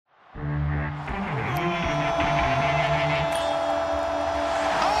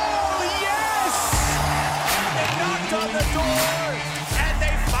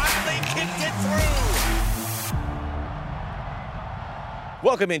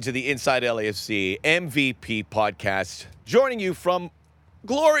Welcome into the Inside LAFC MVP podcast, joining you from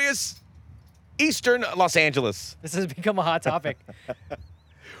glorious Eastern Los Angeles. This has become a hot topic.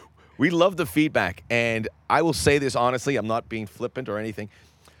 We love the feedback, and I will say this honestly, I'm not being flippant or anything.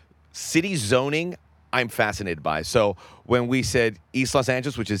 City zoning, I'm fascinated by. So when we said East Los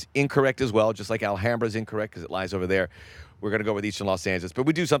Angeles, which is incorrect as well, just like Alhambra is incorrect because it lies over there, we're going to go with Eastern Los Angeles. But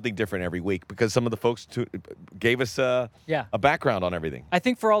we do something different every week because some of the folks gave us a background on everything. I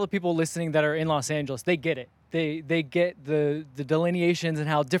think for all the people listening that are in Los Angeles, they get it. They get the delineations and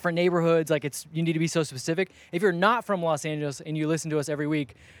how different neighborhoods, like you need to be so specific. If you're not from Los Angeles and you listen to us every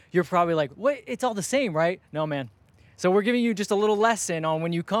week, you're probably like, what? It's all the same, right? No, man. So we're giving you just a little lesson on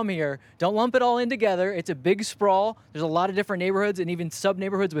when you come here. Don't lump it all in together. It's a big sprawl. There's a lot of different neighborhoods and even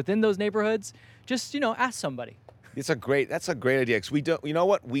sub-neighborhoods within those neighborhoods. Just, ask somebody. That's a great idea. Because we don't, you know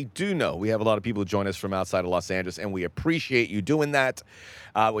what? We do know we have a lot of people who join us from outside of Los Angeles, and we appreciate you doing that.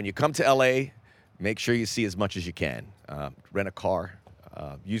 When you come to LA, make sure you see as much as you can. Rent a car.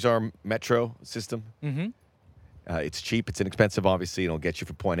 Use our metro system. Mm-hmm. It's cheap. It's inexpensive, obviously. It'll get you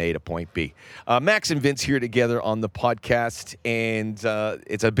from point A to point B. Max and Vince here together on the podcast, and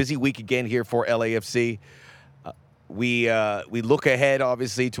it's a busy week again here for LAFC. We look ahead,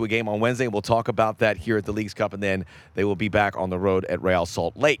 obviously, to a game on Wednesday. We'll talk about that here at the Leagues Cup, and then they will be back on the road at Real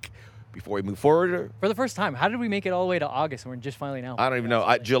Salt Lake. Before we move forward, for the first time, how did we make it all the way to August and we're just finally now? I don't even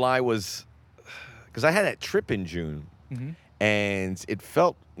know. July was because I had that trip in June, and it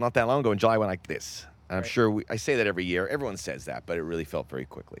felt not that long ago. In July, I went like this. And I'm sure I say that every year. Everyone says that, but it really felt very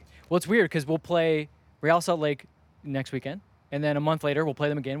quickly. Well, it's weird because we'll play Real Salt Lake next weekend, and then a month later we'll play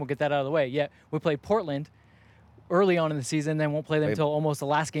them again. We'll get that out of the way. Yeah, we play Portland early on in the season, then won't play them until almost the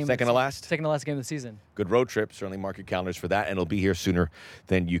last game. Second to last game of the season. Good road trip. Certainly mark your calendars for that, and it'll be here sooner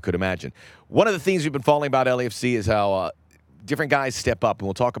than you could imagine. One of the things we've been following about LAFC is how different guys step up, and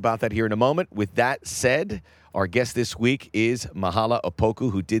we'll talk about that here in a moment. With that said, our guest this week is Mahala Opoku,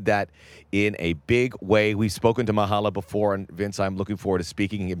 who did that in a big way. We've spoken to Mahala before, and Vince, I'm looking forward to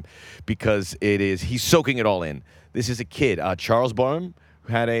speaking to him because he's soaking it all in. This is a kid. Charles Barham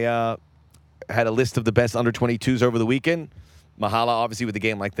had a list of the best under-22s over the weekend. Mahala, obviously, with a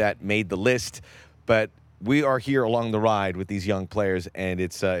game like that, made the list. But we are here along the ride with these young players, and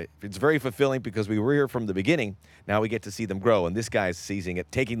it's very fulfilling because we were here from the beginning. Now we get to see them grow, and this guy's seizing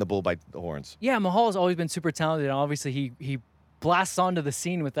it, taking the bull by the horns. Yeah, Mahal has always been super talented, and obviously he blasts onto the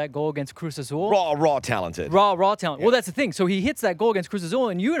scene with that goal against Cruz Azul. Raw talented. Raw talent. Yeah. Well, that's the thing. So he hits that goal against Cruz Azul,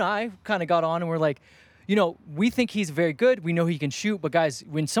 and you and I kind of got on, and we're like, we think he's very good. We know he can shoot, but guys,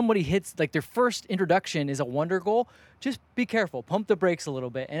 when somebody hits, like their first introduction is a wonder goal, just be careful. Pump the brakes a little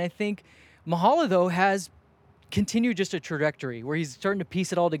bit. And I think Mahala, though, has continue just a trajectory where he's starting to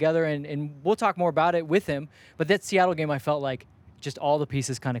piece it all together, and we'll talk more about it with him. But that Seattle game, I felt like just all the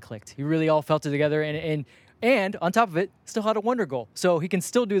pieces kind of clicked. He really all felt it together, and on top of it, still had a wonder goal. So he can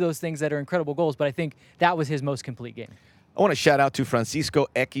still do those things that are incredible goals, but I think that was his most complete game. I want to shout out to Francisco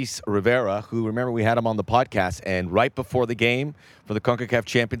X Rivera, who, remember, we had him on the podcast, and right before the game for the CONCACAF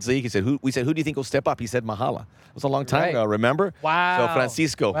Champions League, he said, who do you think will step up? He said Mahala. It was a long time ago, remember? Wow. So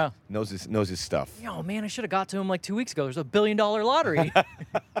Francisco knows his stuff. Oh, man, I should have got to him like 2 weeks ago. There's a $1 billion lottery.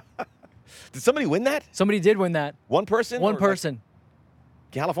 Did somebody win that? Somebody did win that. One person? One person.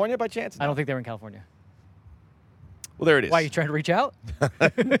 Like California by chance? No. I don't think they were in California. Well, there it is. Why, are you trying to reach out?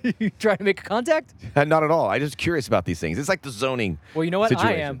 You trying to make a contact? Not at all. I'm just curious about these things. It's like the zoning Well, you know what?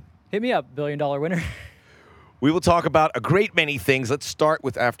 situation. I am. Hit me up, $1 billion winner. We will talk about a great many things. Let's start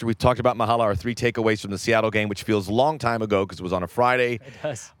with, after we've talked about Mahala, our 3 takeaways from the Seattle game, which feels a long time ago because it was on a Friday. It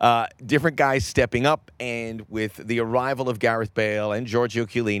does. Different guys stepping up, and with the arrival of Gareth Bale and Giorgio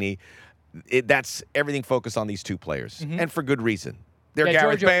Chiellini, that's everything focused on these 2 players, and for good reason. They're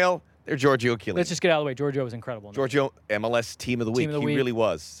Gareth Bale. They're Giorgio Chiellini. Let's just get out of the way. Giorgio was incredible. Giorgio, MLS Team of the Week. He really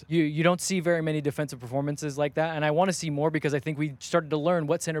was. You don't see very many defensive performances like that, and I want to see more because I think we started to learn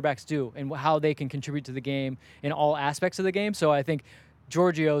what center backs do and how they can contribute to the game in all aspects of the game. So I think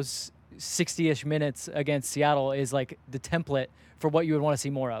Giorgio's 60-ish minutes against Seattle is like the template for what you would want to see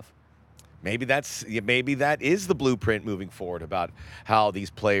more of. Maybe that is the blueprint moving forward about how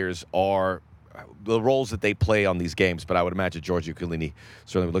these players are, the roles that they play on these games. But I would imagine Giorgio Chiellini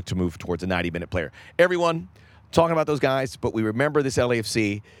certainly would look to move towards a 90-minute player. Everyone talking about those guys, but we remember this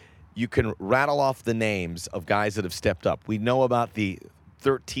LAFC. You can rattle off the names of guys that have stepped up. We know about the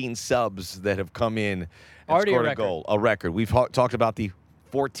 13 subs that have come in and Already scored a goal, a record. We've talked about the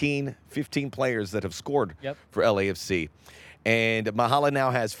 14, 15 players that have scored for LAFC. And Mahala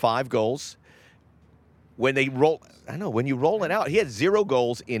now has 5 goals. when they roll, I know, when you roll it out, he had 0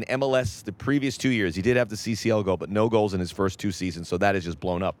 goals in MLS the previous 2 years. He did have the CCL goal, but no goals in his first 2 seasons, so that is just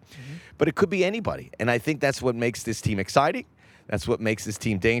blown up. But it could be anybody, and I think that's what makes this team exciting. That's what makes this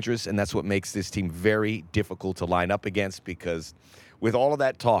team dangerous, and that's what makes this team very difficult to line up against, because with all of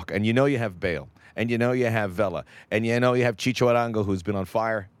that talk, and you know you have Bale, and you know you have Vela, and you know you have Chicho Arango, who's been on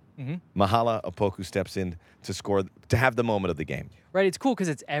fire. Mahala Opoku steps in to score, to have the moment of the game. Right, it's cool because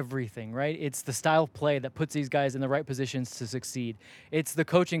it's everything, right? It's the style of play that puts these guys in the right positions to succeed. It's the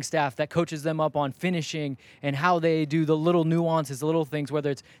coaching staff that coaches them up on finishing and how they do the little nuances, the little things, whether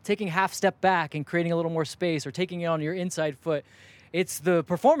it's taking half step back and creating a little more space or taking it on your inside foot. It's the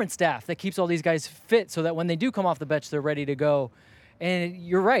performance staff that keeps all these guys fit so that when they do come off the bench, they're ready to go. And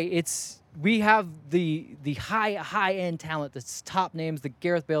you're right, we have the high-end talent, the top names, the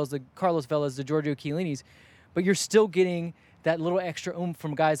Gareth Bales, the Carlos Velas, the Giorgio Chiellinis, but you're still getting that little extra oomph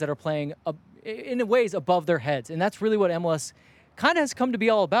from guys that are playing in ways above their heads. And that's really what MLS kind of has come to be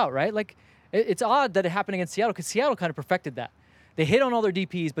all about, right? Like, it's odd that it happened against Seattle because Seattle kind of perfected that. They hit on all their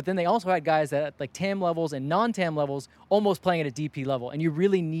DPs, but then they also had guys that at like TAM levels and non-TAM levels almost playing at a DP level, and you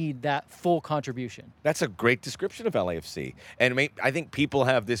really need that full contribution. That's a great description of LAFC. And I think people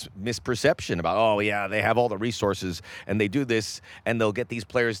have this misperception about, oh, yeah, they have all the resources, and they do this, and they'll get these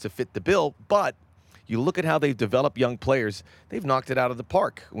players to fit the bill. But you look at how they've developed young players, they've knocked it out of the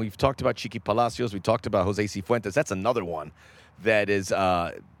park. We've talked about Chiqui Palacios. We talked about Jose Cifuentes. That's another one that is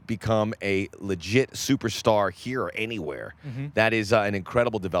become a legit superstar here or anywhere. That is an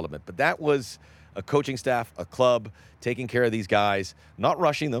incredible development. But that was a coaching staff, a club, taking care of these guys, not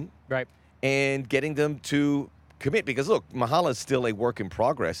rushing them, right, and getting them to commit. Because, look, Mahala is still a work in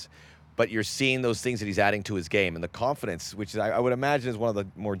progress, but you're seeing those things that he's adding to his game and the confidence, which I would imagine is one of the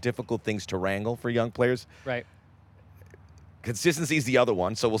more difficult things to wrangle for young players. Right. Consistency is the other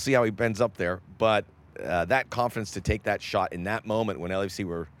one, so we'll see how he bends up there. But that confidence to take that shot in that moment when LAFC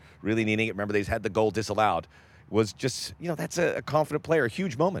were really needing it, remember they had the goal disallowed, was just, that's a confident player, a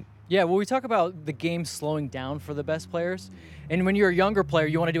huge moment. Yeah, well, we talk about the game slowing down for the best players. And when you're a younger player,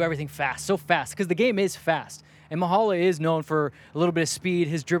 you want to do everything fast, so fast, because the game is fast. And Mahala is known for a little bit of speed,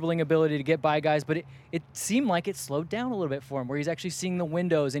 his dribbling ability to get by guys, but it seemed like it slowed down a little bit for him, where he's actually seeing the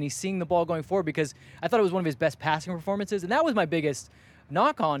windows and he's seeing the ball going forward, because I thought it was one of his best passing performances. And that was my biggest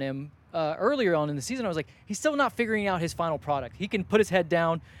knock on him earlier on in the season. I was like, he's still not figuring out his final product. He can put his head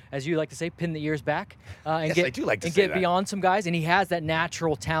down, as you like to say, pin the ears back, and Yes, get, I do like to and say get that. beyond some guys. And he has that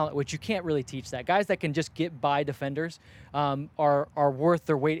natural talent, which you can't really teach that. Guys that can just get by defenders are worth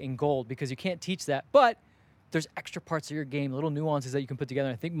their weight in gold, because you can't teach that. But there's extra parts of your game, little nuances that you can put together.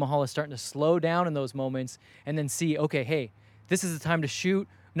 I think Mahala is starting to slow down in those moments and then see, okay, hey, this is the time to shoot.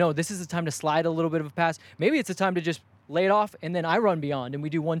 No, this is the time to slide a little bit of a pass. Maybe it's a time to just lay it off, and then I run beyond, and we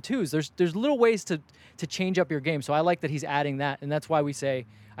do 1-2s. There's little ways to change up your game. So I like that he's adding that, and that's why we say,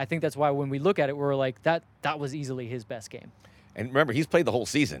 I think that's why when we look at it, we're like, that was easily his best game. And remember, he's played the whole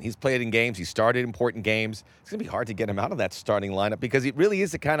season. He's played in games. He started important games. It's going to be hard to get him out of that starting lineup, because he really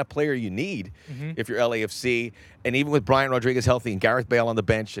is the kind of player you need if you're LAFC. And even with Brian Rodriguez healthy and Gareth Bale on the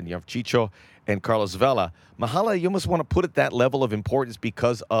bench, and you have Chicho and Carlos Vela, Mahala, you almost want to put at that level of importance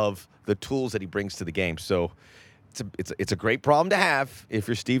because of the tools that he brings to the game. So it's a great problem to have if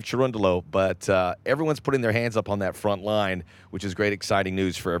you're Steve Cherundolo, but everyone's putting their hands up on that front line, which is great, exciting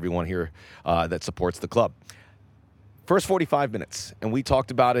news for everyone here that supports the club. First 45 minutes, and we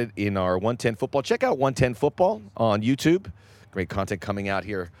talked about it in our 110 Football. Check out 110 Football on YouTube. Great content coming out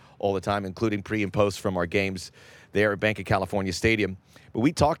here all the time, including pre and post from our games there at Bank of California Stadium. But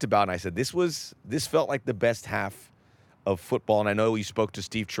we talked about, and I said, this felt like the best half of football. And I know you spoke to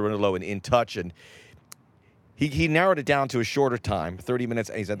Steve Cherundolo and In Touch, and he narrowed it down to a shorter time, 30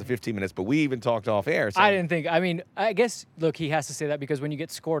 minutes. He's at the 15 minutes, but we even talked off air. So. I guess, look, he has to say that because when you get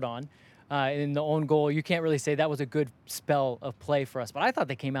scored on in the own goal, you can't really say that was a good spell of play for us. But I thought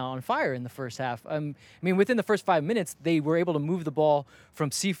they came out on fire in the first half. Within the first 5 minutes, they were able to move the ball from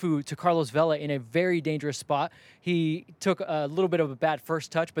Sifu to Carlos Vela in a very dangerous spot. He took a little bit of a bad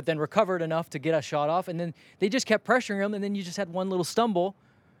first touch, but then recovered enough to get a shot off. And then they just kept pressuring him, and then you just had one little stumble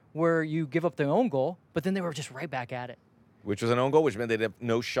where you give up their own goal, but then they were just right back at it. Which was an own goal, which meant they'd have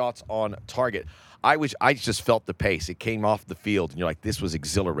no shots on target. I just felt the pace. It came off the field, and you're like, this was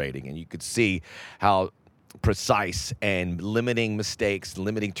exhilarating. And you could see how precise and limiting mistakes,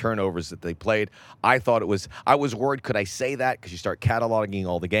 limiting turnovers that they played. I was worried, could I say that? Because you start cataloging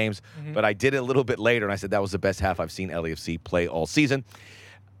all the games. But I did it a little bit later, and I said that was the best half I've seen LAFC play all season.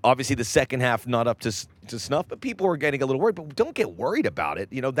 Obviously, the second half not up to snuff, but people were getting a little worried. But don't get worried about it.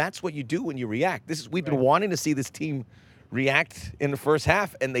 That's what you do when you react. We've been wanting to see this team react in the first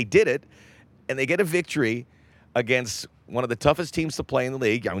half, and they did it. and they get a victory against one of the toughest teams to play in the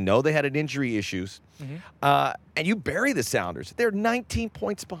league. I know they had an injury issues. And you bury the Sounders. They're 19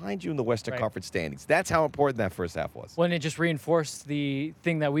 points behind you in the Western Conference standings. That's how important that first half was. Well, and it just reinforced the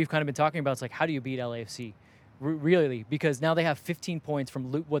thing that we've kind of been talking about. It's like, how do you beat LAFC? Really, because now they have 15 points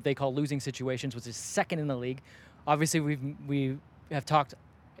from what they call losing situations, which is second in the league. Obviously, we have talked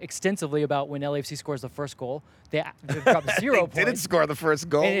extensively about when LAFC scores the first goal, they dropped 0 points. Didn't score the first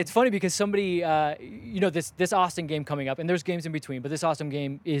goal. And it's funny because somebody, this Austin game coming up, and there's games in between, but this Austin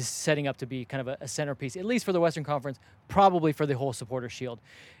game is setting up to be kind of a centerpiece, at least for the Western Conference, probably for the whole supporter shield.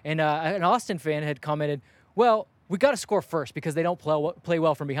 And an Austin fan had commented, well, we got to score first because they don't play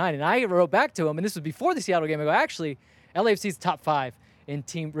well from behind. And I wrote back to him, and this was before the Seattle game. I go, actually, LAFC's top 5 in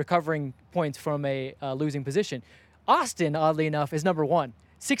team recovering points from a losing position. Austin, oddly enough, is number 1,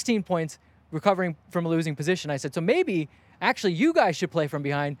 16 points recovering from a losing position. I said, so maybe actually you guys should play from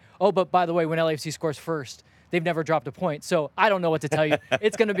behind. Oh, but by the way, when LAFC scores first, they've never dropped a point. So I don't know what to tell you.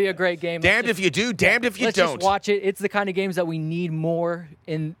 It's going to be a great game. Damned if you do, damned if you let's don't. Just watch it. It's the kind of games that we need more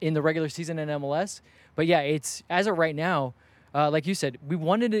in the regular season in MLS. But yeah, it's as of right now, like you said, we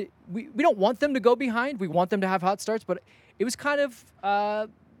don't want them to go behind. We want them to have hot starts, but it was kind of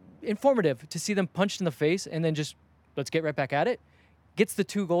informative to see them punched in the face and then just let's get right back at it. Gets the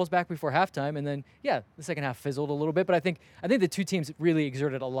 2 goals back before halftime, and then the second half fizzled a little bit. But I think the two teams really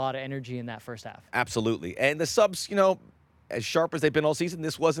exerted a lot of energy in that first half. Absolutely, and the subs, as sharp as they've been all season,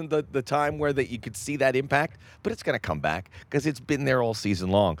 this wasn't the time where you could see that impact, but it's going to come back because it's been there all season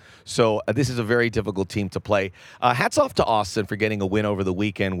long. So this is a very difficult team to play. Hats off to Austin for getting a win over the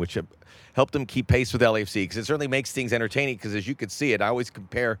weekend, which helped them keep pace with LAFC because it certainly makes things entertaining because as you could see it, I always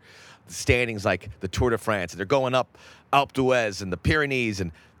compare the standings like the Tour de France. They're going up Alpe d'Huez and the Pyrenees,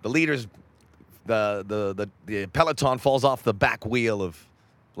 and the leaders, the peloton falls off the back wheel of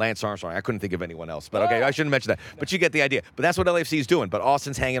Lance Armstrong. I couldn't think of anyone else, but okay, I shouldn't mention that. But you get the idea. But that's what LAFC is doing. But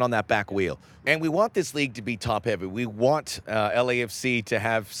Austin's hanging on that back wheel. And we want this league to be top-heavy. We want LAFC to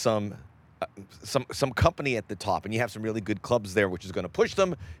have some company at the top, and you have some really good clubs there, which is going to push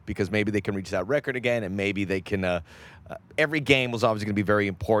them because maybe they can reach that record again, and maybe they can. Every game was obviously going to be very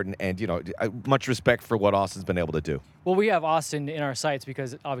important, and much respect for what Austin's been able to do. Well, we have Austin in our sights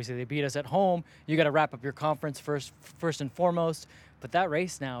because obviously they beat us at home. You got to wrap up your conference first and foremost. But that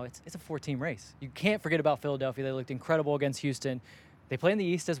race now, it's a 4-team race. You can't forget about Philadelphia. They looked incredible against Houston. They play in the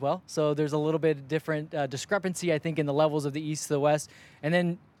East as well, so there's a little bit different discrepancy, I think, in the levels of the East to the West. And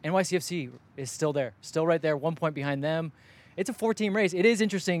then NYCFC is still there, still right there, 1 point behind them. It's a 4-team race. It is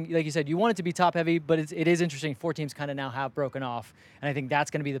interesting, like you said, you want it to be top-heavy, but it is interesting. 4 teams kind of now have broken off, and I think that's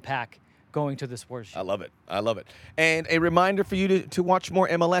going to be the pack going to the sports. I love it. And a reminder for you to watch more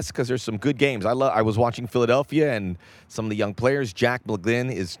MLS because there's some good games. I was watching Philadelphia and some of the young players. Jack McGlynn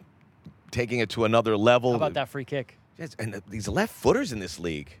is taking it to another level. How about that free kick? Yes, and these left footers in this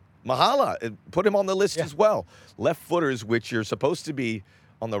league. Mahala, put him on the list as well. Left footers, which are supposed to be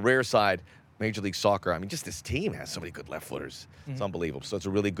on the rare side. Major League Soccer. I mean, just this team has so many good left footers. It's unbelievable. So it's a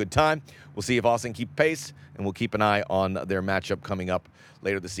really good time. We'll see if Austin keep pace, and we'll keep an eye on their matchup coming up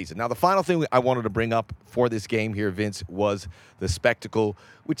later this season. Now, the final thing I wanted to bring up for this game here, Vince, was the spectacle,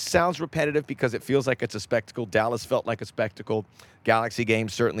 which sounds repetitive because it feels like it's a spectacle. Dallas felt like a spectacle. Galaxy game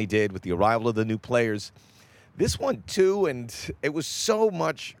certainly did with the arrival of the new players. This one, too, and it was so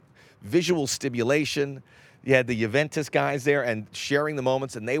much visual stimulation. You had the Juventus guys there and sharing the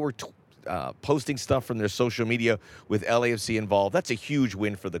moments, and they were posting stuff from their social media with LAFC involved. That's a huge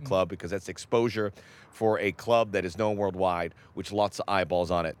win for the club because that's exposure for a club that is known worldwide, which lots of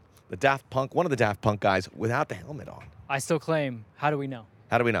eyeballs on it. One of the Daft Punk guys without the helmet on. I still claim, how do we know?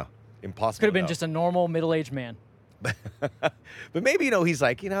 How do we know? Impossible. Could have been just a normal middle-aged man. But maybe, he's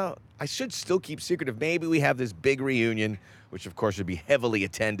like, I should still keep secretive. Maybe we have this big reunion, which of course would be heavily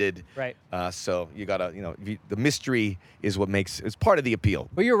attended. Right. So you gotta, the mystery is what it's part of the appeal.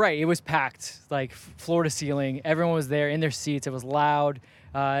 But you're right. It was packed, like floor to ceiling. Everyone was there in their seats. It was loud.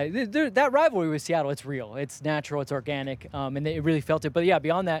 That rivalry with Seattle, it's real. It's natural. It's organic. And they really felt it. But yeah,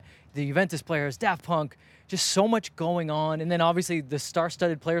 beyond that, the Juventus players, Daft Punk, just so much going on. And then obviously the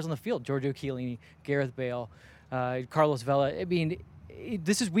star-studded players on the field, Giorgio Chiellini, Gareth Bale, Carlos Vela. I mean,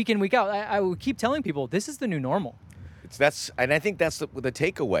 this is week in, week out. I would keep telling people this is the new normal. And I think that's the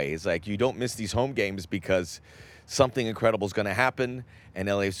takeaway is like you don't miss these home games because something incredible is going to happen, and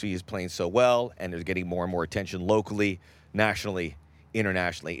LAFC is playing so well, and they're getting more and more attention locally, nationally,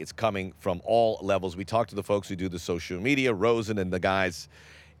 internationally. It's coming from all levels. We talked to the folks who do the social media, Rosen and the guys,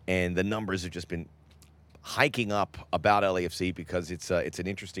 and the numbers have just been hiking up about LAFC because it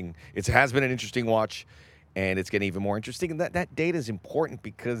has been an interesting watch. and it's getting even more interesting. And that data is important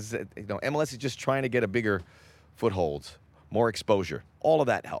because MLS is just trying to get a bigger foothold, more exposure. All of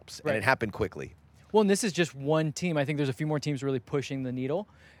that helps, Right. and it happened quickly. Well, and this is just one team. I think there's a few more teams really pushing the needle.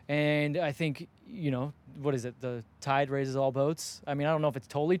 And I think, what is it? The tide raises all boats. I mean, I don't know if it's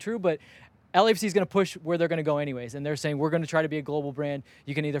totally true, but LAFC is going to push where they're going to go anyways. And they're saying, we're going to try to be a global brand.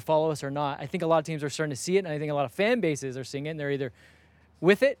 You can either follow us or not. I think a lot of teams are starting to see it, and I think a lot of fan bases are seeing it, and they're either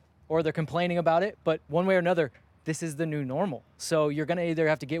with it or they're complaining about it. But one way or another, this is the new normal. So you're going to either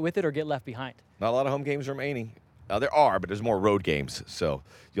have to get with it or get left behind. Not a lot of home games remaining. There are, but there's more road games, so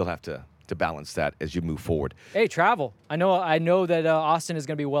you'll have to balance that as you move forward. Hey, travel. I know that Austin is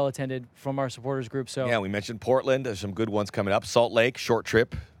going to be well attended from our supporters group. So Yeah, we mentioned Portland. There's some good ones coming up. Salt Lake, short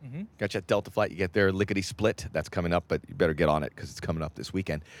trip. Got you at Delta flight. You get there, lickety split. That's coming up, but you better get on it because it's coming up this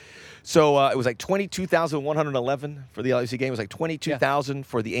weekend. So it was like 22,111 for the LAFC game. It was like 22,000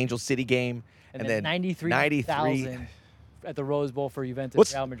 for the Angel City game. and then 93,000 at the Rose Bowl for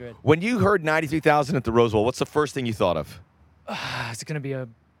Juventus, Real Madrid. When you heard 93,000 at the Rose Bowl, what's the first thing you thought of? It's going to be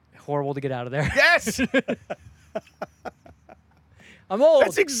horrible to get out of there. Yes! I'm old.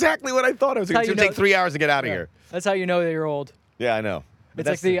 That's exactly what I thought. It's going to take 3 hours to get out of here. That's how you know that you're old. Yeah, I know. But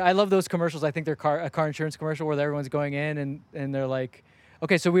It's like I love those commercials. I think they're a car insurance commercial where everyone's going in and they're like,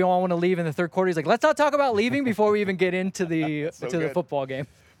 okay, so we all want to leave in the third quarter. He's like, let's not talk about leaving before we even get into the the football game.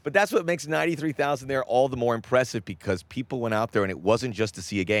 But that's what makes 93,000 there all the more impressive because people went out there and it wasn't just to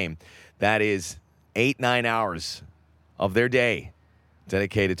see a game. That is 8-9 hours of their day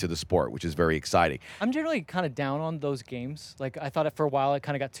dedicated to the sport, which is very exciting. I'm generally kind of down on those games. Like I thought for a while it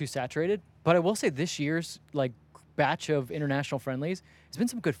kind of got too saturated, but I will say this year's batch of international friendlies has been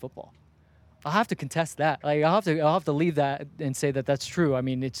some good football. I'll have to contest that. Like I'll have to leave that and say that that's true. I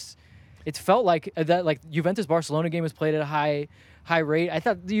mean, it's felt like that Juventus Barcelona game was played at a high rate. I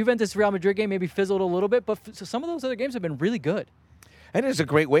thought the Juventus Real Madrid game maybe fizzled a little bit, but some of those other games have been really good. And it's a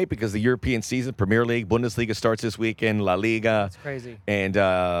great way because the European season, Premier League, Bundesliga starts this weekend, La Liga. It's crazy. And We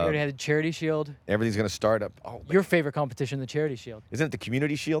already had the Charity Shield. everything's going to start up. Oh, Your favorite competition, the Charity Shield. isn't it the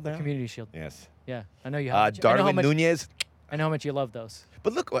Community Shield now? Community Shield. Yes. Yeah, I know you have. Darwin Nunez. I know how much you love those.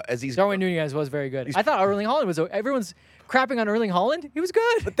 But look, as he's Darwin Nunez was very good. I thought Erling Haaland was. Everyone's crapping on Erling Haaland. He was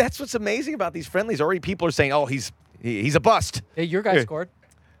good. But that's what's amazing about these friendlies. Already people are saying, oh, he's a bust. Hey, your guy scored.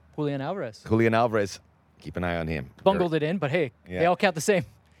 Julian Alvarez. Julian Alvarez. Keep an eye on him. Bungled it in, but hey, they all count the same.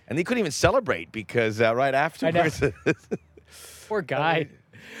 And they couldn't even celebrate because right afterwards. Poor guy.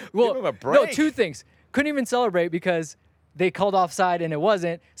 Give him a break. No, two things. Couldn't even celebrate because they called offside and it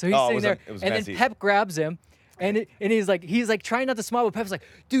wasn't. So he's sitting there, it was and messy. then Pep grabs him, and he's like trying not to smile, but Pep's like,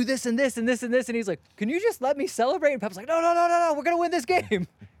 do this and this and this and this, and he's like, can you just let me celebrate? And Pep's like, no, we're gonna win this game.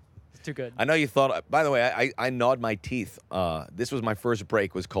 It's too good. I know you thought. By the way, I gnawed my teeth. This was my first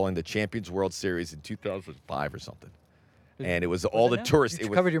break. Was calling the Champions World Series in 2005 or something. And it was all the now? tourists. You It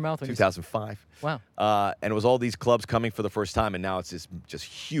was covered your mouth when you said- 2005. Wow. And it was all these clubs coming for the first time, and now it's this just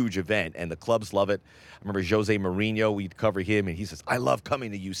huge event, and the clubs love it. I remember Jose Mourinho. We'd cover him, and he says, "I love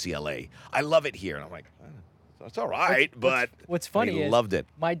coming to UCLA. I love it here." And I'm like, "That's all right," but What's funny he is loved it.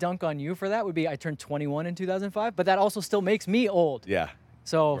 My dunk on you for that would be I turned 21 in 2005, but that also still makes me old. Yeah.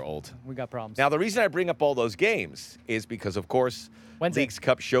 So We're old. We got problems. Now, the reason I bring up all those games is because, of course, Wednesday. Leagues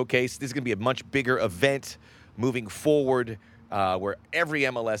Cup Showcase. This is going to be a much bigger event moving forward. Where every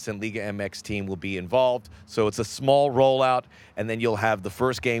MLS and Liga MX team will be involved. So it's a small rollout, and then you'll have the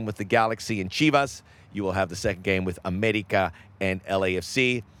first game with the Galaxy and Chivas. You will have the second game with America and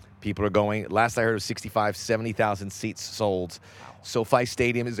LAFC. People are going. Last I heard, it was 70,000 seats sold. Wow. SoFi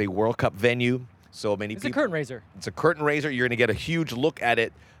Stadium is a World Cup venue. So many It's people. a curtain raiser. It's a curtain raiser. You're going to get a huge look at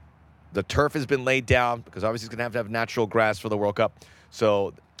it. The turf has been laid down because obviously it's going to have natural grass for the World Cup.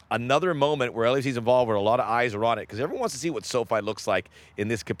 So another moment where LAFC is involved where a lot of eyes are on it because everyone wants to see what SoFi looks like in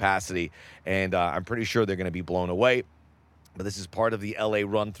this capacity. And I'm pretty sure they're going to be blown away. But this is part of the LA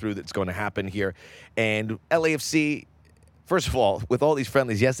run-through that's going to happen here. And LAFC, first of all, with all these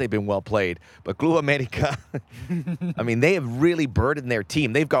friendlies, yes, they've been well played. But Club America, I mean, they have really burdened their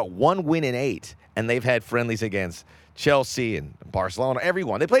team. They've got 1 win in 8, and they've had friendlies against Chelsea and Barcelona,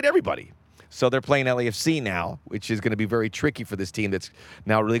 everyone. They played everybody. So they're playing LAFC now, which is going to be very tricky for this team that's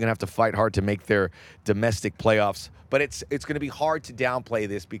now really going to have to fight hard to make their domestic playoffs. But it's going to be hard to downplay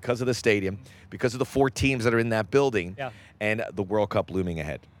this because of the stadium, because of the 4 teams that are in that building, and the World Cup looming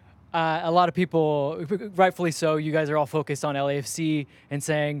ahead. A lot of people, rightfully so, you guys are all focused on LAFC and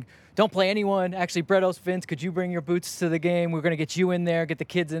saying, don't play anyone. Actually, Bredos, Vince, could you bring your boots to the game? We're going to get you in there, get the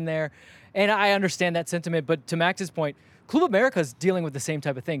kids in there. And I understand that sentiment, but to Max's point, Club America's dealing with the same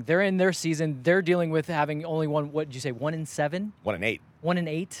type of thing. They're in their season. They're dealing with having only one. What did you say? 1-7. 1-8.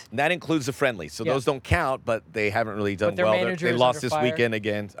 1-8. And that includes the friendlies, so those don't count. But they haven't really done But their well. manager They is lost under this fire. weekend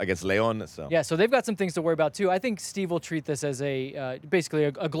again against Leon. So Yeah, so they've got some things to worry about too. I think Steve will treat this as basically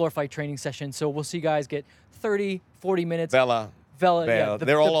a glorified training session. So we'll see guys get 30, 40 minutes. Vela, Vela, Bale, yeah,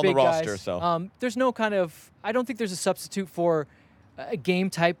 they're all on the big roster. guys. So there's no kind of. I don't think there's a substitute for a game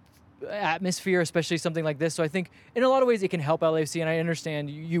type atmosphere, especially something like this. So I think in a lot of ways it can help LAFC, and I understand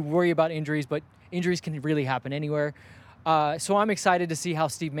you worry about injuries, but injuries can really happen anywhere. So I'm excited to see how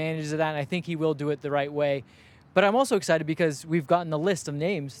Steve manages that, and I think he will do it the right way. But I'm also excited because we've gotten the list of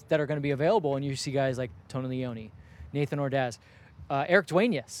names that are going to be available, and you see guys like Tony Leone, Nathan Ordaz, Eric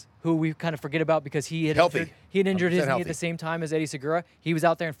Duenas, who we kind of forget about because he had Healthy. injured his knee healthy. at the same time as Eddie Segura. He was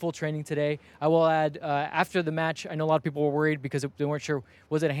out there in full training today. I will add, after the match, I know a lot of people were worried because they weren't sure,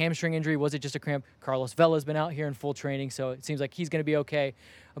 was it a hamstring injury? Was it just a cramp? Carlos Vela's been out here in full training, so it seems like he's going to be okay.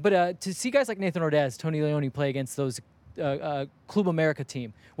 But to see guys like Nathan Ordaz, Tony Leone play against those Club America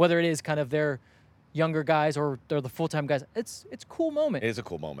team, whether it is kind of their younger guys or they're the full-time guys, it's a cool moment. it is a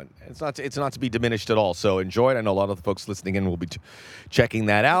cool moment. It's not to be diminished at all. So enjoy it. I know a lot of the folks listening in will be checking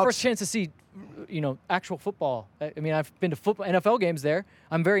that out. First chance to see, actual football. I mean, I've been to NFL games there.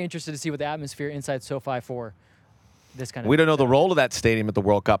 I'm very interested to see what the atmosphere inside SoFi for this kind of. We don't know the role of that stadium at the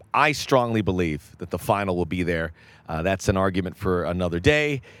World Cup. I strongly believe that the final will be there. That's an argument for another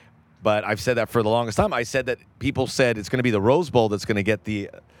day. But I've said that for the longest time. I said that people said it's going to be the Rose Bowl that's going to get the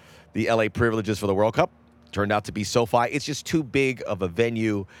LA privileges for the World Cup. Turned out to be SoFi. It's just too big of a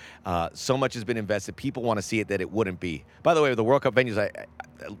venue. So much has been invested. People want to see it that it wouldn't be. By the way, with the World Cup venues,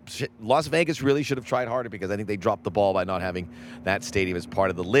 Las Vegas really should have tried harder because I think they dropped the ball by not having that stadium as part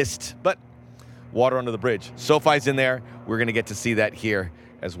of the list. But water under the bridge. SoFi's in there. We're going to get to see that here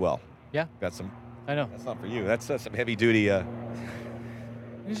as well. Yeah, Got some. I know. That's not for you. That's some heavy duty.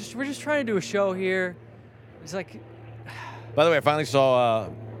 We're just trying to do a show here. It's like, By the way, I finally saw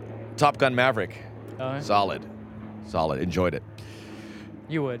Top Gun Maverick. uh, Solid. Enjoyed it.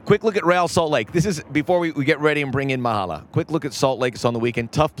 you would. Quick look at Real Salt Lake. This is before we get ready and bring in Mahala. Quick look at Salt Lake. It's on the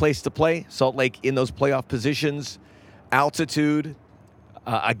weekend. Tough place to play. Salt Lake in those playoff positions. Altitude.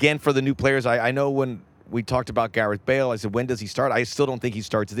 Again, for the new players, I know when we talked about Gareth Bale, I said, when does he start? I still don't think he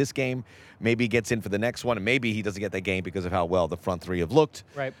starts this game. Maybe he gets in for the next one, and maybe he doesn't get that game because of how well the front three have looked.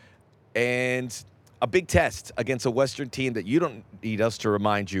 Right. And a big test against a Western team that you don't need us to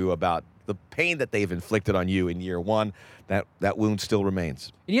remind you about the pain that they've inflicted on you in year one. That wound still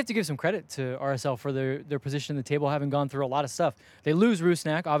remains. And you have to give some credit to RSL for their position in the table, having gone through a lot of stuff. They lose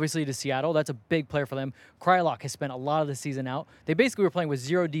Rusnak, obviously, to Seattle. That's a big player for them. Krylock has spent a lot of the season out. They basically were playing with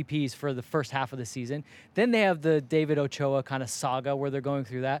 0 DPs for the first half of the season. Then they have the David Ochoa kind of saga where they're going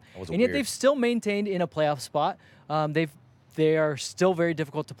through that. And yet they've still maintained in a playoff spot. They are still very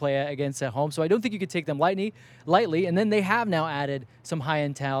difficult to play against at home, so I don't think you could take them lightly. And then they have now added some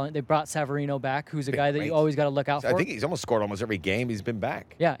high-end talent. They brought Savarino back, who's a guy that you always got to look out for. I think he's almost scored almost every game he's been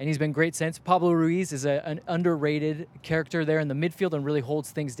back. Yeah, and he's been great since. Pablo Ruiz is an underrated character there in the midfield and really holds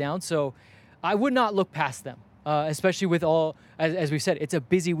things down. So I would not look past them, especially with all, as we said, it's a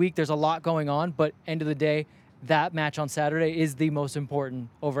busy week. There's a lot going on, but end of the day, that match on Saturday is the most important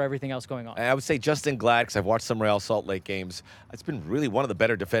over everything else going on. I would say Justin Glad, because I've watched some Real Salt Lake games. It's been really one of the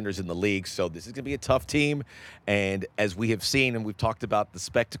better defenders in the league, so this is going to be a tough team. And as we have seen, and we've talked about the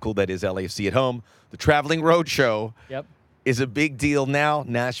spectacle that is LAFC at home, the traveling road show is a big deal now.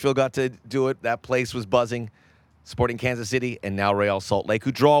 Nashville got to do it. That place was buzzing. Sporting Kansas City, and now Real Salt Lake,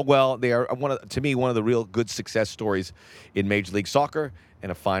 who draw well. They are, to me, one of the real good success stories in Major League Soccer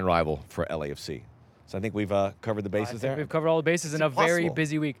and a fine rival for LAFC. So I think we've covered the bases there. We've covered all the bases in a very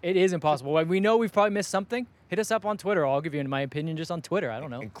busy week. It is impossible. We know we've probably missed something. Hit us up on Twitter. I'll give you my opinion just on Twitter. I don't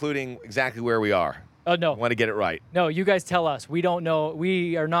know. Including exactly where we are. Oh, no. I want to get it right. No, you guys tell us. We don't know.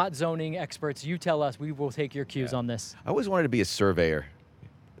 We are not zoning experts. You tell us. We will take your cues on this. I always wanted to be a surveyor.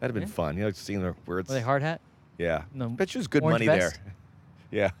 That'd have been fun. You know, seeing the words. Were they hard hat? Yeah. No. Bet you was good Orange money vest? there.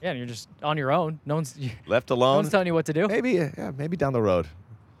 Yeah. Yeah, and you're just on your own. No one's Left alone. No one's telling you what to do. Maybe down the road.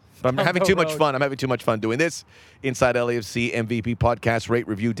 But I'm Down having the too much road. fun. I'm having too much fun doing this. Inside LAFC MVP podcast. Rate,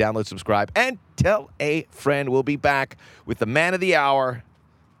 review, download, subscribe, and tell a friend. We'll be back with the man of the hour,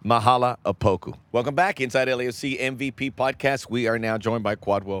 Mahala Opoku. Welcome back, Inside LAFC MVP podcast. We are now joined by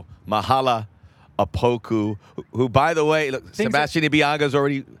Kwadwo Mahala Opoku, who, by the way, look, Sebastian Ibiaga's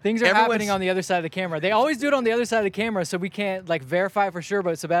already... Things are happening on the other side of the camera. They always do it on the other side of the camera, so we can't verify for sure,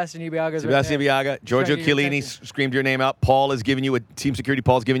 but Sebastian Ibiaga's Sebastian right there. Ibiaga, Giorgio Trying to get your Chiellini attention. screamed your name out. Paul has given you Team Security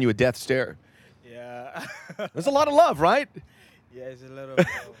Paul's giving you a death stare. Yeah. There's a lot of love, right? Yeah, it's a little bit.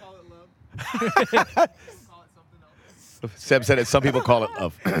 Seb said it. Some people call it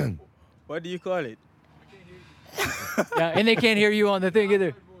love. What do you call it? Yeah, and they can't hear you on the thing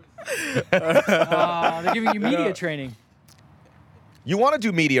either. They're giving you media training. You want to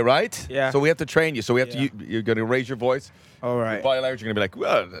do media, right? Yeah. So we have to train you. So we have Yeah. to. You're going to raise your voice. All Your right. body language. You're going to be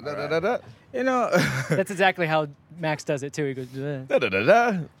like, "Whoa, da, da, da, da, You know, That's exactly how Max does it too. He goes, "Ugh." da, da, da,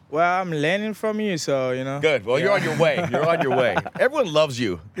 da." well, I'm learning from you, so you know. Good. Well, you're Yeah. on your way. You're on your way. Everyone loves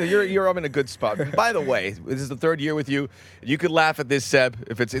you. You're in a good spot. By the way, this is the third year with you. You could laugh at this, Seb,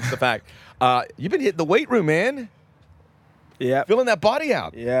 if it's the fact. You've been hitting the weight room, man. Yeah. Filling that body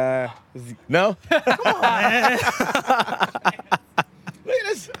out. Yeah. No? Look at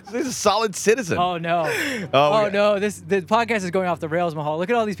this. This is a solid citizen. Oh no! Oh, No! The podcast is going off the rails, Mahal. Look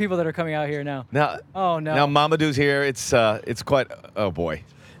at all these people that are coming out here now. Now, Oh no! now Mamadou's here. It's quite. Oh boy.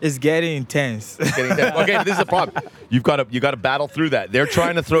 It's getting intense. Getting that. Okay, this is the problem. You got to battle through that. They're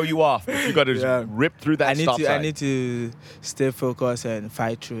trying to throw you off. But you got to Yeah. rip through that stop I sign. need to stay focused and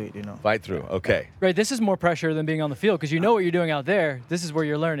fight through it, you know. Fight through. Okay. Right, this is more pressure than being on the field because you know what you're doing out there. This is where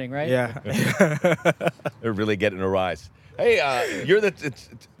you're learning, right? Yeah. They're really getting a rise. Hey, you're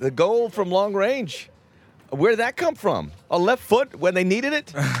the goal from long range. Where did that come from? A left foot when they needed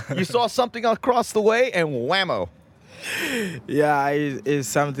it? You saw something across the way and whammo. Yeah, it's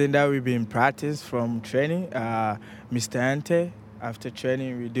something that we've been practice from training. Mr. Ante, after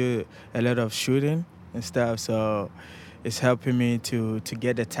training, we do a lot of shooting and stuff. So it's helping me to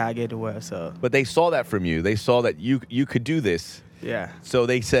get the target well. So But they saw that from you. They saw that you could do this. yeah, So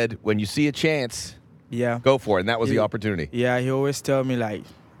they said, when you see a chance, yeah, go for it. And that was the Yeah. opportunity. yeah. He always tell me like,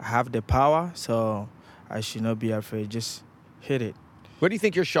 I have the power, so I should not be afraid. Just hit it. Where do you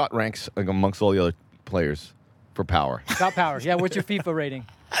think your shot ranks amongst all the other players for power? Got power. Yeah. What's your FIFA rating?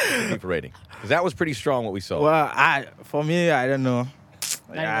 FIFA rating. Because that was pretty strong what we saw. Well, for me, I don't know.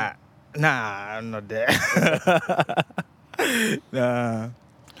 Not Yeah, nah, I'm not there. Nah.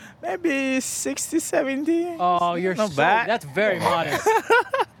 Maybe 60, 70. Oh, you're Not so, bad. That's very modest.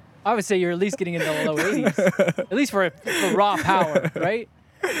 I would say you're at least getting into the low 80s, at least for raw power, right?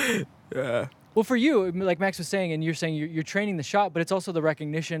 Yeah. Well, for you, like Max was saying, and you're saying you're training the shot, but it's also the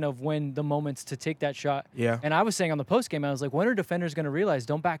recognition of when the moments to take that shot. Yeah. And I was saying on the post game, I was like, when are defenders going to realize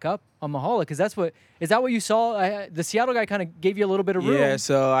don't back up on Mahala? Because is that what you saw? The Seattle guy kind of gave you a little bit of room. Yeah,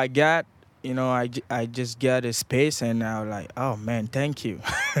 so I got, I just got a space and I was like, oh man, thank you.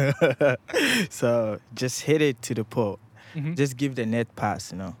 So just hit it to the pole. Mhm. Just give the net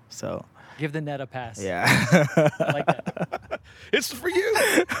pass, So Give the net a pass. yeah. I like that. It's for you.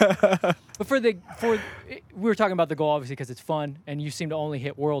 But we were talking about the goal obviously because it's fun, and you seem to only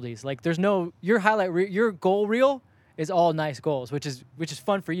hit worldies. Like there's no your goal reel is all nice goals, which is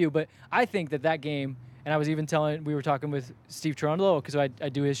fun for you. But I think that game, and I was even we were talking with Steve Cherundolo because I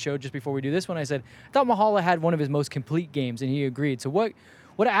do his show just before we do this one. I said I thought Mahala had one of his most complete games, and he agreed. So what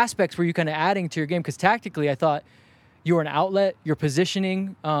aspects were you kind of adding to your game? Because tactically, I thought you were an outlet. Your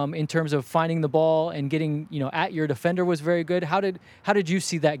positioning in terms of finding the ball and getting at your defender was very good. How did you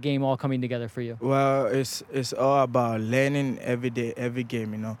see that game all coming together for you? Well, it's all about learning every day, every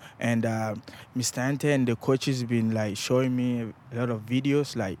game, And Mr. Ante and the coaches been like showing me a lot of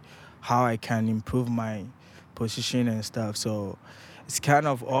videos, like how I can improve my position and stuff. So it's kind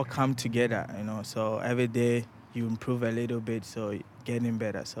of all come together, So every day you improve a little bit, so getting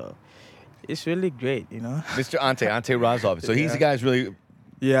better. So it's really great, Mr. Ante Razov. So he's the guy who's really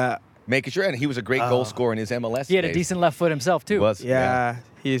Yeah. making sure, and he was a great goal scorer in his MLS He had a days. decent left foot himself too. He was. Yeah,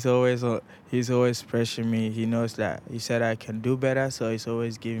 he's always pressuring me. He knows that. He said I can do better, so he's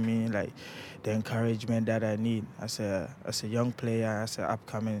always giving me like the encouragement that I need as a young player, as an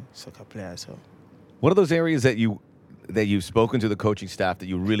upcoming soccer player. So What are those areas that you've spoken to the coaching staff that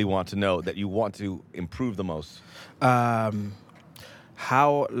you really want to know, that you want to improve the most?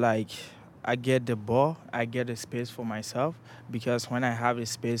 how I get the ball, I get a space for myself, because when I have a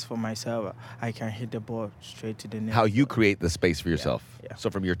space for myself, I can hit the ball straight to the net. How you create the space for yourself. yeah. So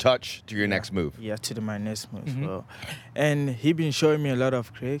from your touch to your next move. Yeah, to my next move. Mhm. So, and he been showing me a lot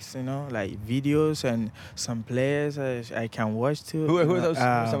of tricks, like videos and some players I can watch too. Who are you those? know. Who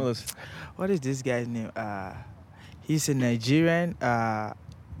are some of those? What is this guy's name? He's a Nigerian. Where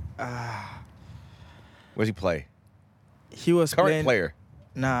does he play? He was Current playing. player.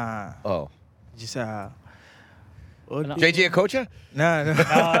 Nah, Oh. just No. JJ Okocha? No.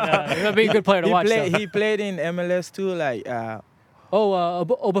 He'll be a good player to watch. though. He played in MLS too, like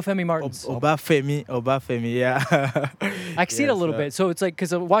Obafemi Martins. Obafemi, yeah. I see it a little bit. So it's like,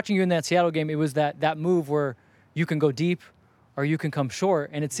 because watching you in that Seattle game, it was that move where you can go deep or you can come short.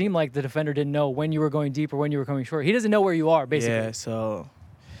 And it seemed like the defender didn't know when you were going deep or when you were coming short. He doesn't know where you are, basically. Yeah, so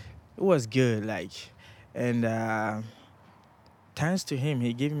it was good, and thanks to him,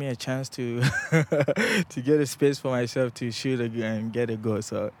 he gave me a chance to to get a space for myself to shoot and get a goal.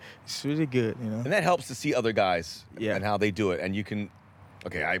 So it's really good, you know. And that helps to see other guys Yeah. and how they do it. And you can,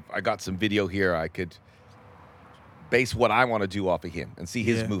 okay, I got some video here. I could base what I want to do off of him and see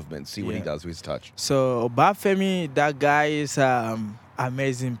his Yeah. movement, see what he Yeah. does with his touch. So Obafemi, that guy is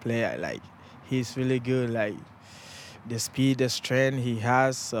amazing player. Like he's really good. Like the speed, the strength he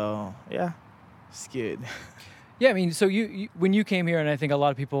has. So yeah, it's good. Yeah, I mean, so you when you came here, and I think a lot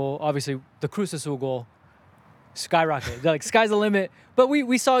of people, obviously, the Cruz Azul goal skyrocketed. Like sky's the limit. But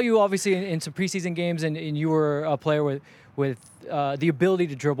we saw you obviously in some preseason games, and you were a player with the ability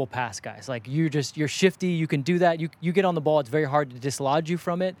to dribble past guys. Like you're shifty. You can do that. You get on the ball. It's very hard to dislodge you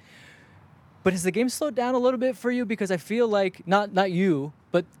from it. But has the game slowed down a little bit for you? Because I feel like not you,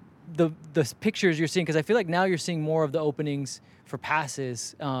 but the pictures you're seeing. Because I feel like now you're seeing more of the openings for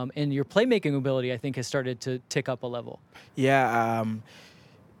passes, and your playmaking ability, I think, has started to tick up a level. Yeah,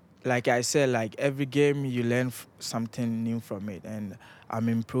 like I said, like every game you learn something new from it, and I'm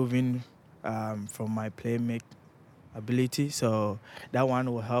improving from my playmaking ability. So that one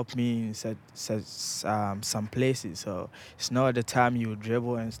will help me in some places. So it's not the time you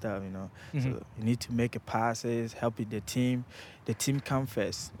dribble and stuff, you know. Mhm. So you need to make a passes, help with the team. The team come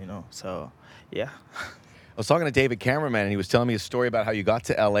first, you know. So yeah. I was talking to David Cameraman, and he was telling me a story about how you got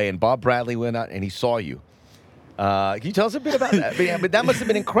to L.A. and Bob Bradley went out and he saw you. Can you tell us a bit about that? But that must have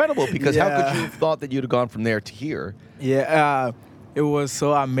been incredible because how could you have thought that you'd have gone from there to here? Yeah, it was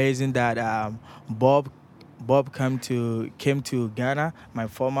so amazing that Bob came to Ghana, my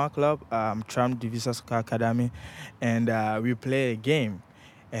former club, Trump Divisa Soccer Academy, and we played a game.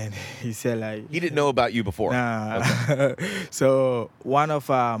 And he said like He didn't know about you before. Nah. So one of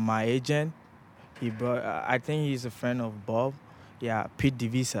my agent, he brought. I think he's a friend of Bob. Yeah, Pete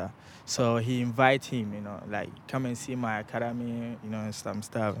Divisa. So he invite him, you know, like come and see my academy, you know, and some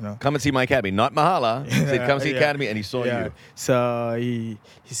stuff, you know. Come and see my academy, not Mahala. He said, come see Yeah. academy, and he saw you. So he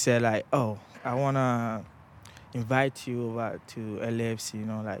said like, oh, I wanna invite you over to LAFC, you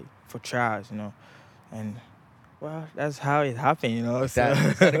know, like for trials, you know, and well, that's how it happened, you know. Is that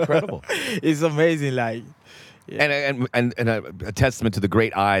incredible? It's amazing, like. Yeah. And a testament to the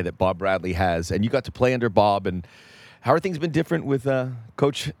great eye that Bob Bradley has. And you got to play under Bob. And how are things been different with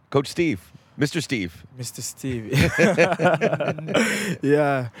Coach Steve, Mr. Steve? Mr. Steve.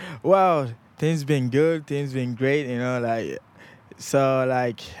 Yeah. Well, things been good. Things been great. You know, like so.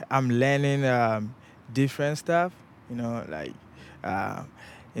 Like I'm learning different stuff. You know, like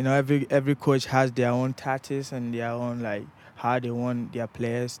you know, every coach has their own tactics and their own like how they want their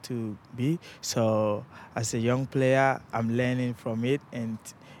players to be. So as a young player, I'm learning from it, and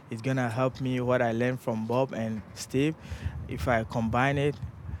it's gonna help me what I learned from Bob and Steve. If I combine it,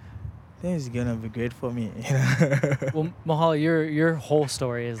 then it's gonna be great for me. You know? Well, Mahala, your whole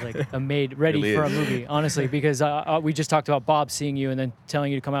story is like ready Really for a is. movie, honestly, because we just talked about Bob seeing you and then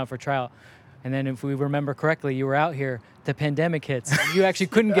telling you to come out for trial. And then if we remember correctly, you were out here, the pandemic hits. You actually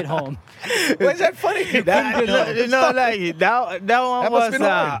couldn't get home. Why is that funny? That, like that one That must was have been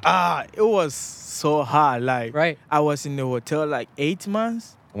hard. it was so hard. Like Right. I was in the hotel like 8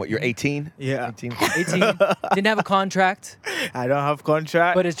 months. What, you're 18? Yeah. 18? 18, didn't have a contract, I don't have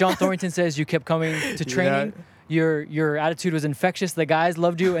contract. but as John Thornton says, you kept coming to training. Your attitude was infectious. The guys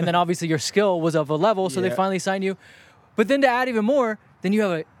loved you, and then obviously your skill was of a level, so they Yeah. finally signed you. But then to add even more, then you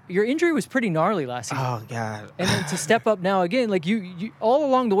have your injury was pretty gnarly last season. Oh God. And then to step up now again, like you all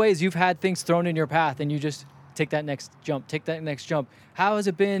along the ways, you've had things thrown in your path, and you just take that next jump. How has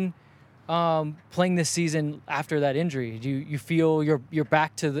it been playing this season after that injury? Do you feel you're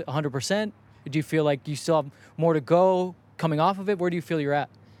back to the 100%? Do you feel like you still have more to go coming off of it? Where do you feel you're at?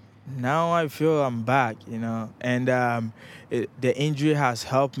 Now I feel I'm back, you know, and the injury has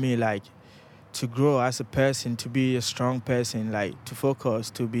helped me like to grow as a person, to be a strong person, like to focus,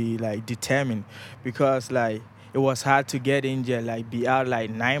 to be like determined, because like it was hard to get injured, like be out like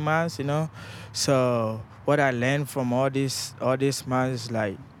 9 months, you know. So what I learned from all these months,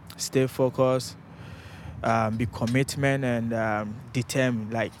 like stay focused, be commitment and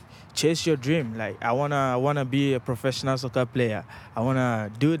determined, like chase your dream. Like I wanna be a professional soccer player. I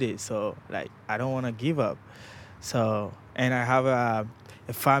wanna do this. So like I don't wanna give up. So and I have a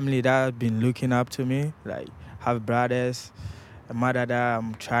family that has been looking up to me. Like have brothers, a mother that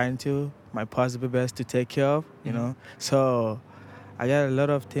I'm trying my possible best to take care of. You know. So I got a lot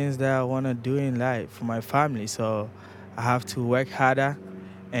of things that I wanna do in life for my family. So I have to work harder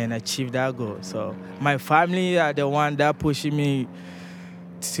and achieve that goal. So my family are the one that pushing me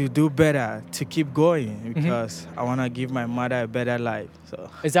to do better, to keep going Mm-hmm. because I want to give my mother a better life. So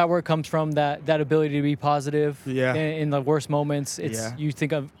Is that where it comes from? That ability to be positive. Yeah. In the worst moments, it's Yeah. you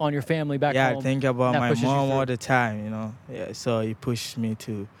think of on your family back yeah, home. I think about that my pushes you mom all through. the time, you know. Yeah, so it pushes me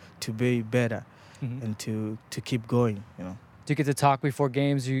to be better Mhm. and to keep going, you know. Do you get to talk before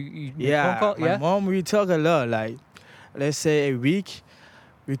games? You make phone Yeah, call? my Yeah. mom, we talk a lot. Like, let's say a week,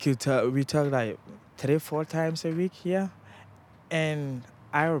 we talk like 3-4 times a week. Yeah, and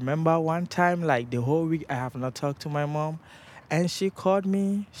I remember one time, like the whole week, I have not talked to my mom, and she called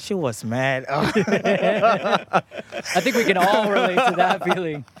me. She was mad. I think we can all relate to that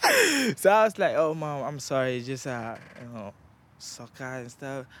feeling. So I was like, "Oh, mom, I'm sorry. It's just soccer and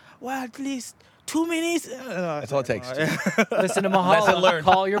stuff. Well, at least 2 minutes." That's all it takes. Listen to Lesson Mahala. learned.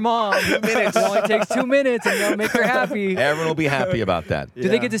 Call your mom. 2 minutes. It only takes 2 minutes, and you'll make her happy. Everyone will be happy about that. Do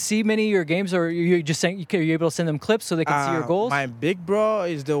they get to see many of your games, or you just saying are you able to send them clips so they can see your goals? My big bro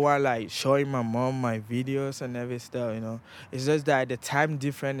is the one like showing my mom my videos and every stuff, you know. It's just that the time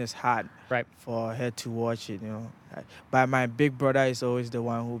difference is hard Right. for her to watch it, you know. But my big brother is always the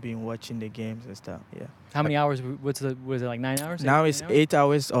one who been watching the games and stuff, yeah. How many hours? Was it like 9 hours? Now 8 it's hours? 8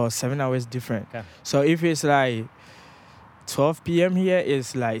 hours or 7 hours different. Okay. So if it's like 12 p.m. here,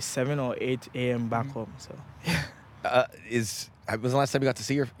 it's like 7 or 8 a.m. back Mm-hmm. home, so. When was the last time you got to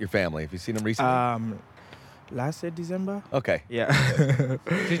see your family? Have you seen them recently? Last year, December? Okay. Yeah.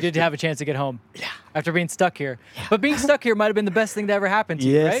 You did have a chance to get home. Yeah. After being stuck here. But being stuck here might have been the best thing to ever happen to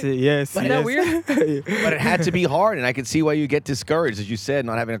you, right? Yes, Isn't that weird? But it had to be hard, and I can see why you get discouraged, as you said,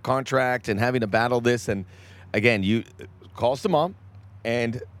 not having a contract and having to battle this. And again, you calls to mom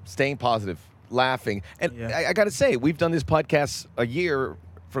and staying positive, laughing. And Yeah. I got to say, we've done this podcast a year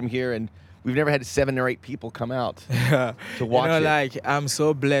from here, and we've never had 7 or 8 people come out to watch you know, it. like I'm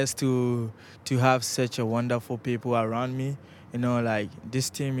so blessed to have such a wonderful people around me. You know, like this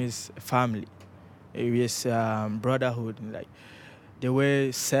team is family. It is brotherhood. Like the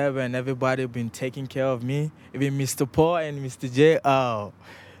way Seb and everybody been taking care of me, even Mr. Paul and Mr. J. Oh,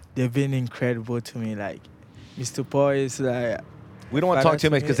 they've been incredible to me. Like Mr. Paul is like, We don't want to talk to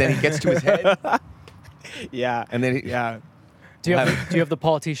him because then he gets to his head, yeah, and then yeah. Do you have the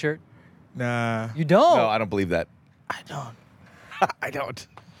Paul T-shirt? Nah, You don't. No, I don't believe that. I don't. I don't.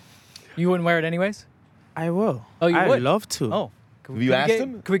 You wouldn't wear it anyways? I will. Oh, you I would? love to. Oh. Have you asked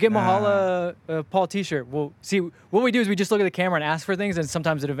him? Can we get Mahala a Paul T-shirt? Well, see, what we do is we just look at the camera and ask for things, and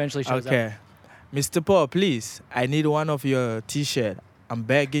sometimes it eventually shows up. Okay. Mr. Paul, please, I need one of your T-shirt. I'm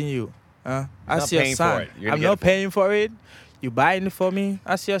begging you. not As your paying for son. it. You're gonna I'm get not it for- paying for it. You buying it for me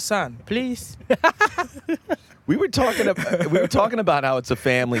as your son, please. We were talking about how it's a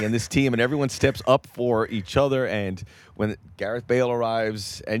family and this team, and everyone steps up for each other. And when Gareth Bale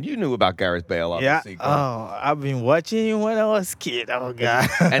arrives, and you knew about Gareth Bale, Yeah. obviously. Oh, I've been watching you when I was a kid. Oh God.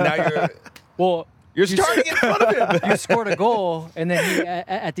 And now Well, you're starting in front of him. you scored a goal, and then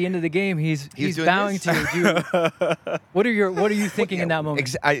at the end of the game, he's doing bowing this? to you. What are you thinking in that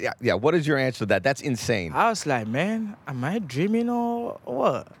moment? What is your answer to that? That's insane. I was like, man, am I dreaming or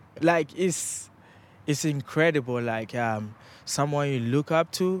what? Like it's incredible. Like someone you look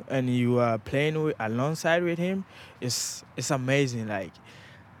up to and you are playing alongside with him. It's amazing. Like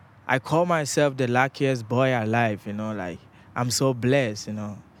I call myself the luckiest boy alive. You know, like I'm so blessed. You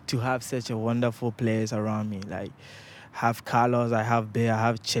know, to have such a wonderful players around me. Like have Carlos, I have Bale, I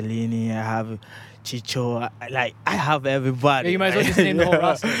have Cellini, I have Chicho. I have everybody. Yeah, you might as well just name the whole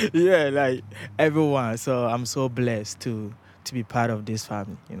roster. Yeah, like everyone. So I'm so blessed to be part of this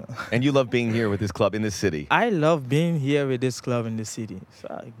family, you know. And you love being here with this club in this city. I love being here with this club in the city.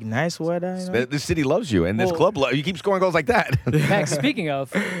 So, nice weather, you know. This city loves you, and this Well- club you keep scoring goals like that. Max, speaking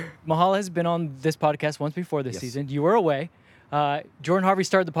of, Mahala has been on this podcast once before this Yes. season. You were away. Jordan Harvey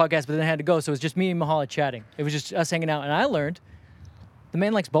started the podcast, but then had to go, so it was just me and Mahala chatting. It was just us hanging out, and I learned the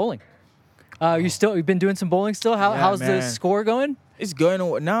man likes bowling. You've been doing some bowling still? Yeah, How's the man. score going? It's going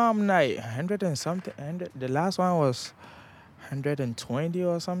on. Now I'm like 100 and something. The last one was 120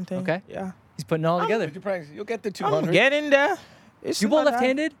 or something. Okay. Yeah. He's putting it all together. You'll get the I'm 200. getting there. It's You bowl not hard.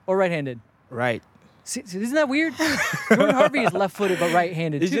 left-handed or right-handed? Right. See, isn't that weird? Jordan Harvey is left-footed but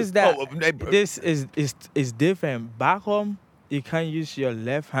right-handed It's too. just that hey, this is different. Back home, you can't use your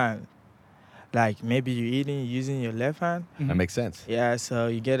left hand. Like maybe you're eating using your left hand. That makes sense. Yeah, so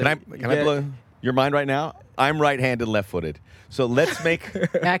you get Can I blow your mind right now? I'm right-handed, left-footed. So let's make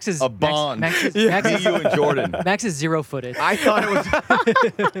Max is a bond. Max is, me, Max is, you, and Jordan. Max is zero-footed. I thought it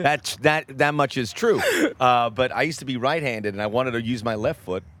was that much is true. But I used to be right-handed, and I wanted to use my left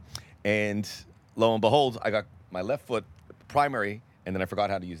foot, and lo and behold, I got my left foot primary, and then I forgot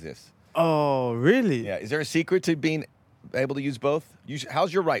how to use this. Oh, really? Yeah. Is there a secret to being able to use both?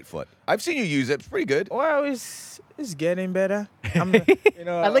 How's your right foot? I've seen you use it. It's pretty good. Well, it's getting better.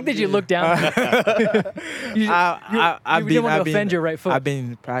 I like that you look down. you didn't want to offend your right foot. I've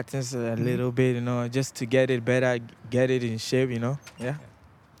been practicing a little bit, just to get it better, get it in shape, Yeah.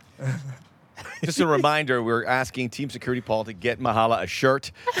 Just a reminder, we're asking Team Security Paul to get Mahala a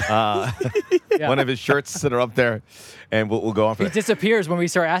shirt. One of his shirts that are up there, and we'll go on for He that. disappears when we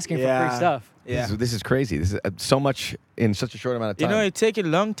start asking for free stuff. Yeah. This is crazy. This is so much in such a short amount of time. It take a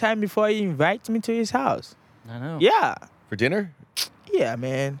long time before he invites me to his house. I know. Yeah. For dinner? Yeah,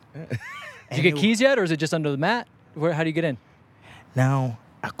 man. Did you get keys yet, or is it just under the mat? How do you get in? Now,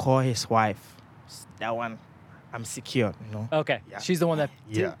 I call his wife. That one, I'm secure, Okay. Yeah. She's the one that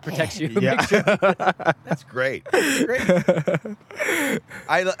protects you. Yeah. Makes sure. That's great. That's great.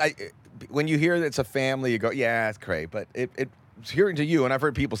 I when you hear that it's a family, you go, yeah, it's great. But hearing to you, and I've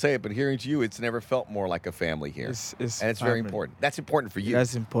heard people say it, but hearing to you, it's never felt more like a family here. It's and it's very important. That's important for you.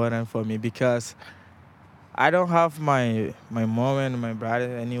 That's important for me because I don't have my mom and my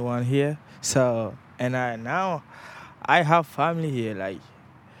brother, anyone here. So, and now I have family here. Like,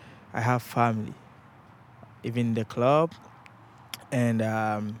 I have family. Even the club. And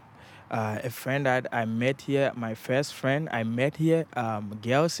a friend that I met here, my first friend I met here,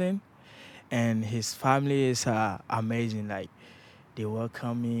 Gelson. And his family is amazing. Like, they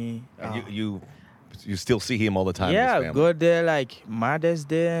welcome me. And you still see him all the time. Yeah, with his family. go there like Mother's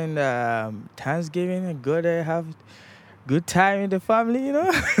Day and Thanksgiving, and go there, have good time in the family,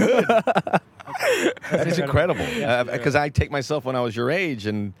 That is incredible. Because I take myself when I was your age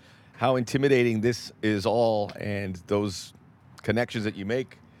and how intimidating this is all, and those connections that you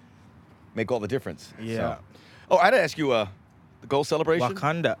make all the difference. Yeah. So. Oh, I had to ask you the goal celebration.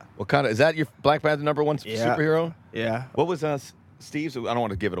 Wakanda. Is that your Black Panther #1 superhero? Yeah. What was Steve's? I don't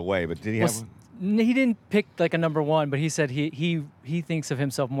want to give it away, but did he have? He didn't pick like a #1, but he said he thinks of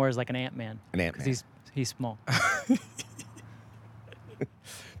himself more as like an Ant-Man. An Ant-Man. Because he's small.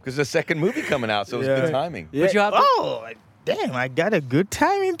 Because the second movie coming out, so it was good timing. Yeah. But you have to- Damn, I got a good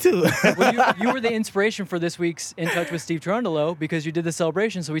timing too. Well, you were the inspiration for this week's In Touch with Steve Cherundolo because you did the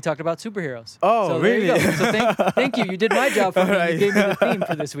celebration, so we talked about superheroes. Oh, so there really? you go. So thank you. You did my job for me. Alright. You gave me the theme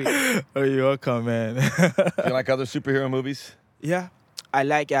for this week. Oh, you're welcome, man. Do you like other superhero movies? Yeah, I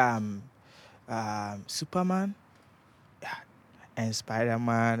like Superman, and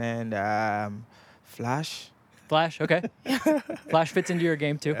Spider-Man, and Flash, Flash, okay. Flash fits into your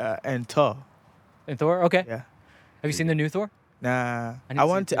game too. and Thor. And Thor, okay. Yeah. Have you seen the new Thor? Nah, I need I to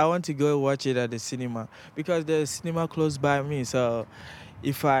want see it to. too. I want to go watch it at the cinema because there's cinema close by me. So,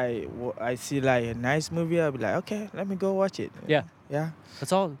 if I see like a nice movie, I'll be like, okay, let me go watch it. Yeah. Yeah.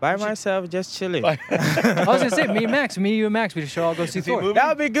 That's all. By You should- myself, just chilling. I was gonna say me, you and Max, we should all go see See a Thor. movie? That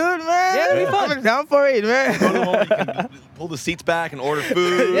would be good, man. Yeah, that'd be fun. I'm down for it, man. Go to the mall, you can pull the seats back and order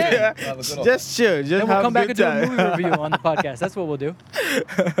food. Yeah. Have a good old Just chill. Just Then we'll have come a back good and do a time. movie review on the podcast. That's what we'll do.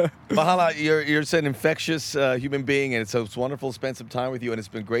 Mahala, you're an infectious human being, and it's wonderful to spend some time with you, and it's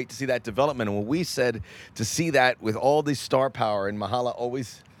been great to see that development. And when we said to see that with all the star power, and Mahala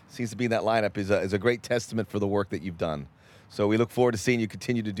always seems to be in that lineup, is a great testament for the work that you've done. So we look forward to seeing you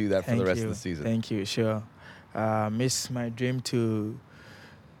continue to do that for the rest of the season. Thank you. Sure. Miss my dream to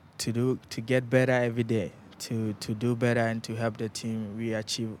get better every day, to do better and to help the team we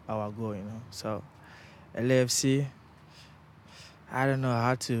achieve our goal. So LAFC. I don't know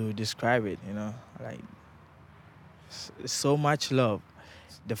how to describe it. Like so much love,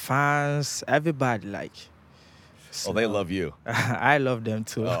 the fans, everybody. Like. Oh, they love you. I love them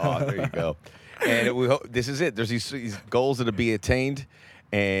too. Oh, there you go. And we hope this is it. There's these goals that are being attained,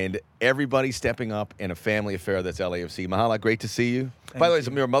 and everybody stepping up in a family affair that's LAFC. Mahala, great to see you. By the way, does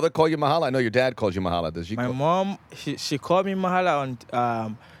your mother call you Mahala? I know your dad calls you Mahala. Does she? My mom, she called me Mahala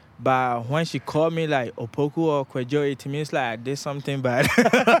on, but when she called me like Opoku or Kwejo, it means like I did something bad.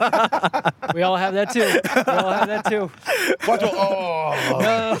 We all have that too.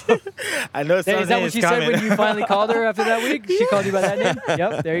 No. I know Is something that what she said when you finally called her after that week? She called you by that name?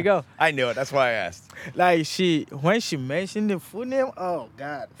 Yep, there you go. I knew it. That's why I asked. Like when she mentioned the full name, oh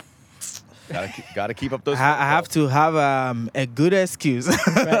God. Gotta keep up those. I have to have a good excuse.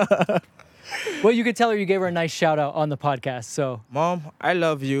 Right. Well, you could tell her you gave her a nice shout out on the podcast. So, Mom, I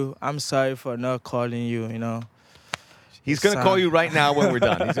love you. I'm sorry for not calling you, He's going to call you right now when we're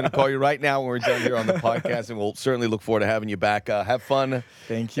done. He's going to call you right now when we're done here on the podcast, and we'll certainly look forward to having you back. Have fun.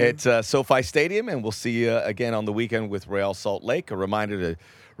 Thank you. At SoFi Stadium, and we'll see you again on the weekend with Real Salt Lake. A reminder to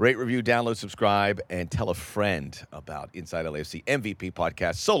rate, review, download, subscribe, and tell a friend about Inside LAFC MVP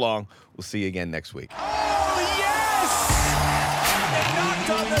podcast. So long. We'll see you again next week. Oh, yes! And they knocked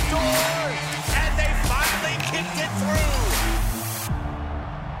on the door.